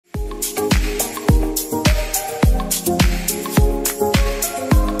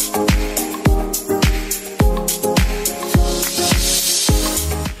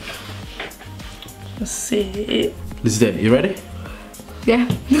it. Let's do it. You ready? Yeah.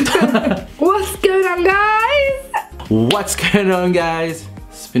 What's going on, guys? What's going on, guys?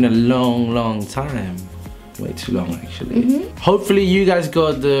 It's been a long time. Way too long, actually. Hopefully you guys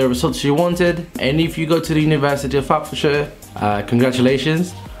got the results you wanted, and if you go to the University of Hertfordshire,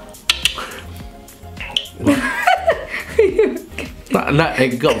 congratulations.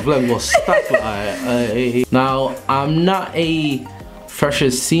 That got vlog was stuck like now I'm not a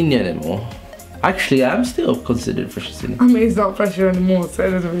freshers senior anymore. Actually, I'm still considered freshers senior. I mean, it's not fresher anymore, so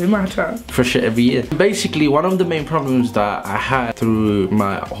it doesn't really matter. Fresher every year. Basically, one of the main problems that I had through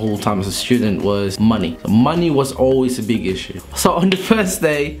my whole time as a student was money. Money was always a big issue. So on the first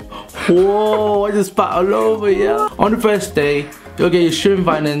day, whoa, I just spat all over, yeah. On the first day, you'll get your student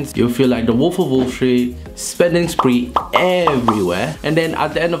finance, you'll feel like the Wolf of Wall Street, spending spree everywhere. And then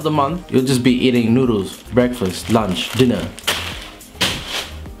at the end of the month, you'll just be eating noodles, breakfast, lunch, dinner.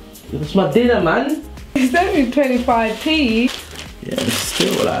 It's my dinner, man. It's only 25p. Yeah, it's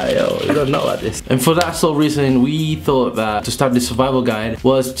still like, yo, you don't know about this. And for that sole reason, we thought that to start this survival guide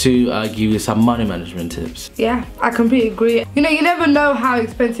was to give you some money management tips. Yeah, I completely agree. You know, you never know how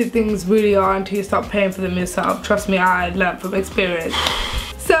expensive things really are until you start paying for them yourself. Trust me, I learned from experience.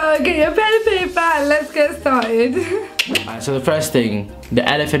 So get your pen and paper and let's get started. Alright, so the first thing, the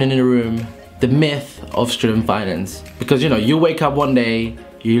elephant in the room, the myth of student finance. Because you know, you wake up one day,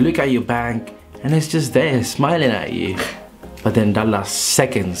 you look at your bank and it's just there smiling at you. But then that lasts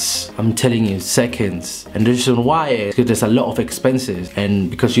seconds. I'm telling you, seconds. And the reason why is because there's a lot of expenses, and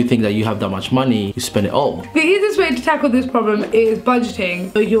because you think that you have that much money, you spend it all. The easiest way to tackle this problem is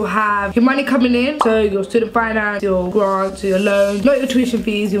budgeting. So you'll have your money coming in, so your student finance, your grants, your loans, not your tuition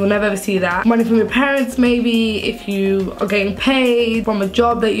fees, you will never ever see that. Money from your parents maybe, if you are getting paid from a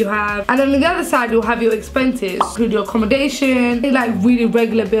job that you have. And then on the other side, you'll have your expenses, including your accommodation, like really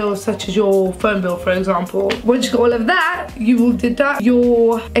regular bills such as your phone bill, for example. Once you get all of that, you will deduct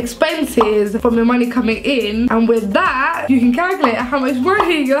your expenses from your money coming in, and with that you can calculate how much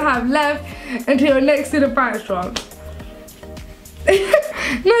money you'll have left until your next student finance drop.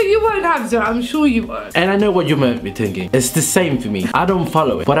 No, you won't have to, I'm sure you won't. And I know what you might be thinking. It's the same for me. I don't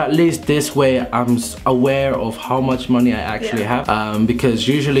follow it, but at least this way I'm aware of how much money I actually have. Because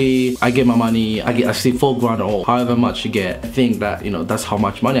usually I get my money, I see 4 grand or however much you get. I think that, you know, that's how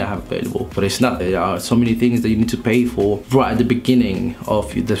much money I have available, but it's not. There are so many things that you need to pay for right at the beginning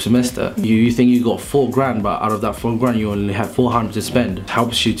of the semester. You think you got 4 grand, but out of that 4 grand you only have 400 to spend. It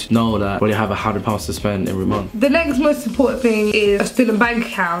helps you to know that you have £100 to spend every month. The next most important thing is a student bank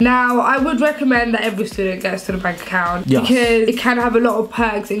account. Now, I would recommend that every student gets a student bank account because it can have a lot of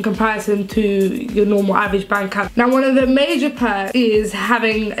perks in comparison to your normal average bank account. Now, one of the major perks is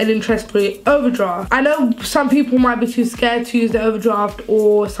having an interest-free overdraft. I know some people might be too scared to use the overdraft,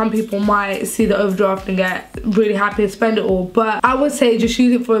 or some people might see the overdraft and get really happy and spend it all, but I would say just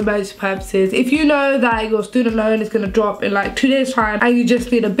use it for emergency purposes. If you know that your student loan is going to drop in like 2 days time and you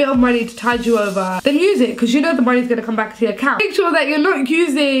just need a bit of money to tide you over, then use it, because you know the money is going to come back to your account. Make sure that you're not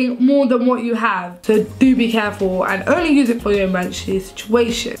using more than what you have, so do be careful and only use it for your emergency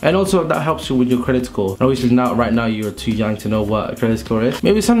situation. And also that helps you with your credit score. Obviously right now you're too young to know what a credit score is.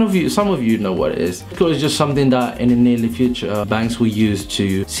 Maybe some of you know what it is. Because it's just something that in the near future banks will use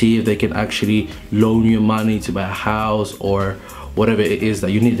to see if they can actually loan you money to buy a house or whatever it is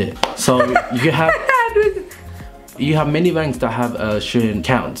that you need it. So you have many banks that have student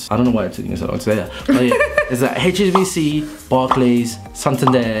accounts. I don't know why it's taking so long to say that. But yeah, it's like HSBC, Barclays,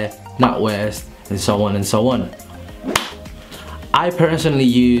 Santander, NatWest, and so on and so on. I personally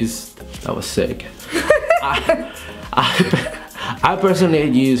use, that was sick. I personally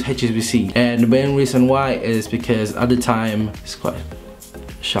use HSBC, and the main reason why is because at the time, it's quite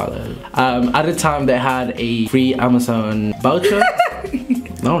shallow. At the time they had a free Amazon voucher.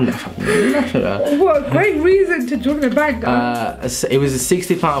 No, What a great reason to join a bank. It was a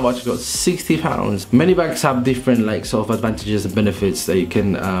 £60 voucher, got £60. Many banks have different like sort of advantages and benefits that you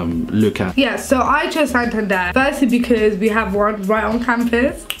can look at. Yeah, so I chose Santander. Firstly because we have one right on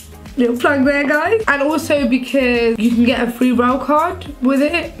campus. Little plug there, guys. And also because you can get a free rail card with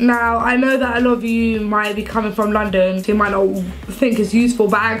it. Now, I know that a lot of you might be coming from London, so you might not think it's useful,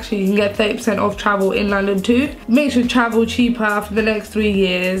 but actually you can get 30% off travel in London too. Makes your travel cheaper for the next 3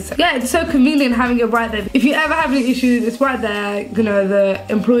 years. Yeah, it's so convenient having it right there. If you ever have any issues, it's right there. You know, the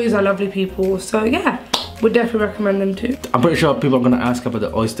employees are lovely people. So yeah, would definitely recommend them too. I'm pretty sure people are going to ask about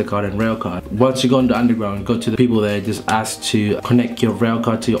the Oyster card and rail card. Once you go on the underground, go to the people there, just ask to connect your rail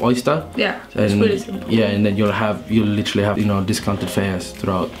card to your Oyster. Yeah, it's really simple. Yeah, and then you'll literally have, you know, discounted fares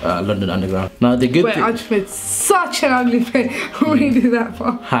throughout London Underground. Now the good thing... I just made such an ugly face when we do that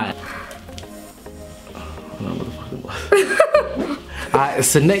part. Hi. Alright,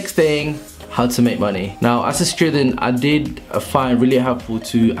 so next thing, how to make money. Now, as a student, I did find really helpful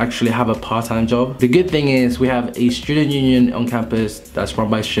to actually have a part-time job. The good thing is we have a student union on campus that's run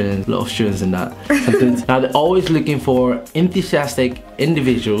by students, a lot of students in that. Now, they're always looking for enthusiastic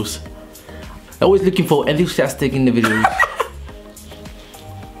individuals. They're always looking for enthusiastic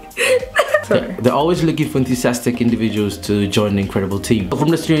individuals to join the incredible team. From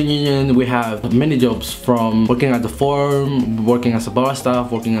the student union, we have many jobs, from working at the forum, working as a bar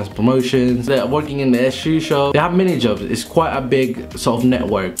staff, working as promotions, they're working in the shoe shop. They have many jobs. It's quite a big sort of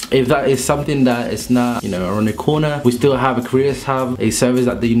network. If that is something that is not, you know, around the corner, we still have a careers hub, a service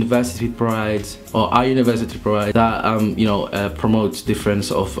that the university provides, or our university provides, that promotes different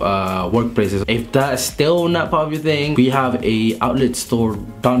sort of workplaces. If that's still not part of your thing, we have a outlet store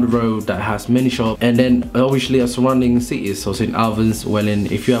down the road that has many shops, and then obviously our surrounding cities, so St. Albans, Welling,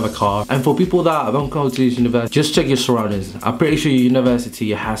 if you have a car. And for people that don't go to university, just check your surroundings. I'm pretty sure your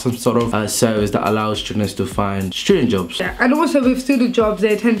university has some sort of service that allows students to find student jobs. Yeah, and also with student jobs,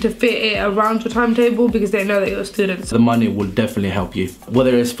 they tend to fit it around your timetable because they know that you're students. The money will definitely help you,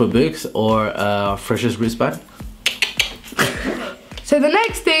 whether it's for books or freshers wristband. So the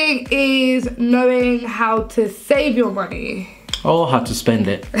next thing is knowing how to save your money. Or how to spend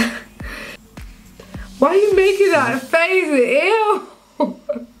it. Why are you making that face? Ew!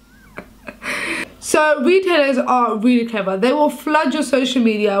 So retailers are really clever. They will flood your social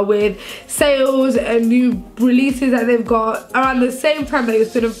media with sales and new releases that they've got around the same time that your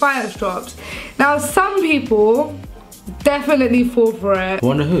student finance drops. Now, some people definitely fall for it.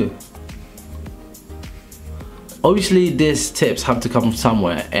 Wonder who? Obviously, these tips have to come from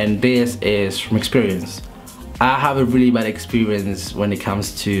somewhere, and this is from experience. I have a really bad experience when it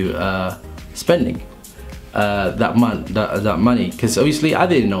comes to spending that money, because obviously I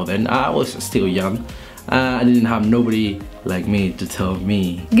didn't know then. I was still young. I didn't have nobody like me to tell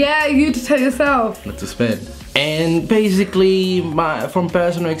me. Yeah, you to tell yourself. Not to spend. And basically, from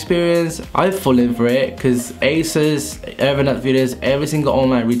personal experience, I've fallen for it, because ASOS, every single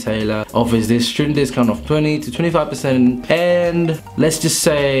online retailer offers this student discount of 20 to 25%. And let's just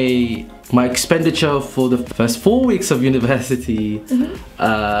say my expenditure for the first 4 weeks of university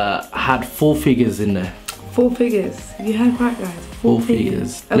had 4 figures in there. 4 figures. You heard right, guys. 4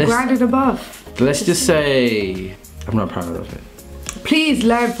 figures. A grand and above. Let's just say I'm not proud of it. Please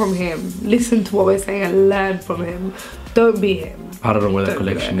learn from him. Listen to what we're saying and learn from him. Don't be him. I don't know where that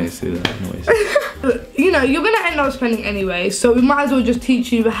collection is either, anyways. You know, you're gonna end up spending anyway, so we might as well just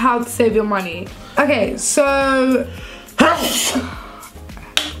teach you how to save your money. Okay, so...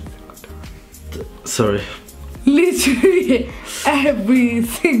 Sorry. Literally every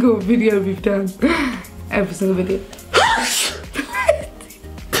single video we've done. Every single video.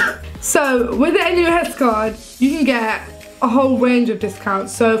 So with the NUS card, you can get a whole range of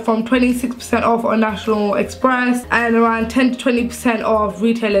discounts. So from 26% off on National Express and around 10 to 20% off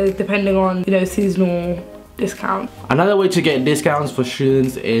retailers, depending on, you know, seasonal discount. Another way to get discounts for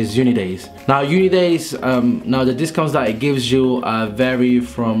students is uni days. Now uni days, now the discounts that it gives you vary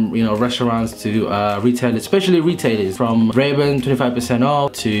from, you know, restaurants to retailers, especially retailers, from Ray-Ban 25%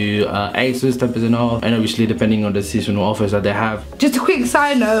 off to ASOS 10% off, and obviously depending on the seasonal offers that they have. Just a quick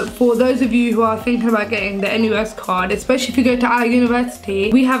side note for those of you who are thinking about getting the NUS card, especially if you go to our university,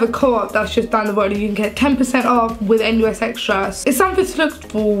 we have a co-op that's just down the road. You can get 10% off with NUS extras. It's something to look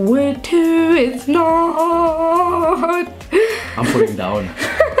forward to. It's not. I'm putting down.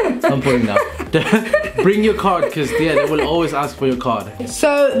 I'm putting down. Bring your card, because yeah, they will always ask for your card.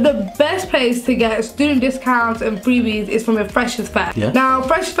 So the best place to get student discounts and freebies is from a Freshers Fair. Yeah. Now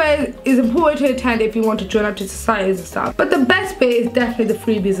Freshers Fair is important to attend if you want to join up to societies and stuff. But the best bit is definitely the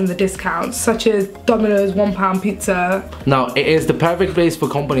freebies and the discounts, such as Domino's £1 pizza. Now it is the perfect place for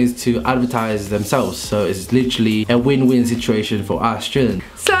companies to advertise themselves. So it's literally a win-win situation for our students.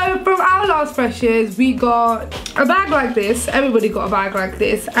 So from our last Freshers, we got a bag like this. Everybody got a bag like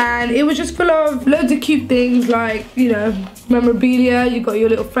this, and it was just full of loads of cute things like, you know, memorabilia. You got your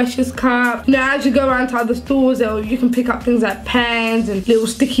little Freshers cup. You know, as you go around to other stores, you can pick up things like pens and little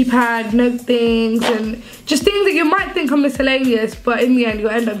sticky pad note things, and just things that you might think are miscellaneous, but in the end you'll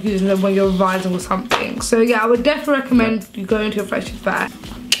end up using them when you're revising or something. So yeah, I would definitely recommend you going to a Freshers Fair.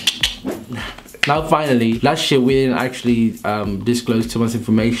 Now finally, last year we didn't actually disclose too much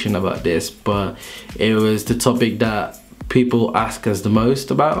information about this, but it was the topic that people ask us the most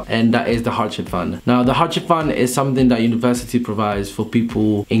about, and that is the hardship fund. Now the hardship fund is something that university provides for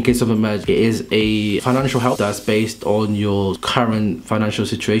people in case of emergency. It is a financial help that's based on your current financial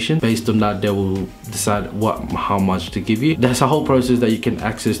situation. Based on that, they will decide how much to give you. There's a whole process that you can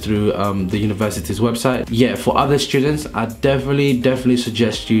access through the university's website. Yeah, for other students, I definitely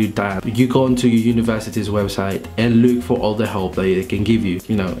suggest you that you go onto your university's website and look for all the help that they can give you.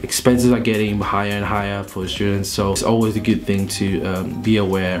 You know, expenses are getting higher and higher for students, so it's always a good thing to be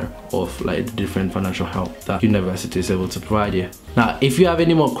aware of like the different financial help that university is able to provide you. Now, if you have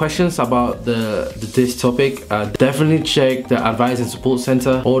any more questions about this topic, definitely check the Advice and Support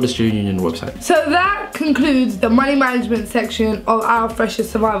Center or the Student Union website. So that concludes the money management section of our Freshers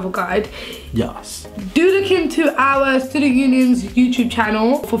Survival Guide. Yes. Do look into our Student Union's YouTube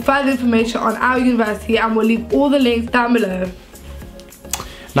channel for further information on our university, and we'll leave all the links down below.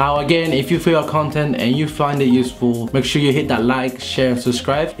 Now again, if you feel our content and you find it useful, make sure you hit that like, share and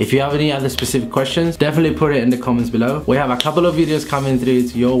subscribe. If you have any other specific questions, definitely put it in the comments below. We have a couple of videos coming through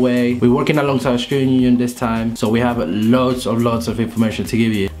to your way. We're working alongside Student Union this time, so we have lots of information to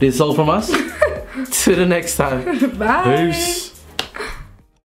give you. This is all from us. To the next time. Bye. Peace.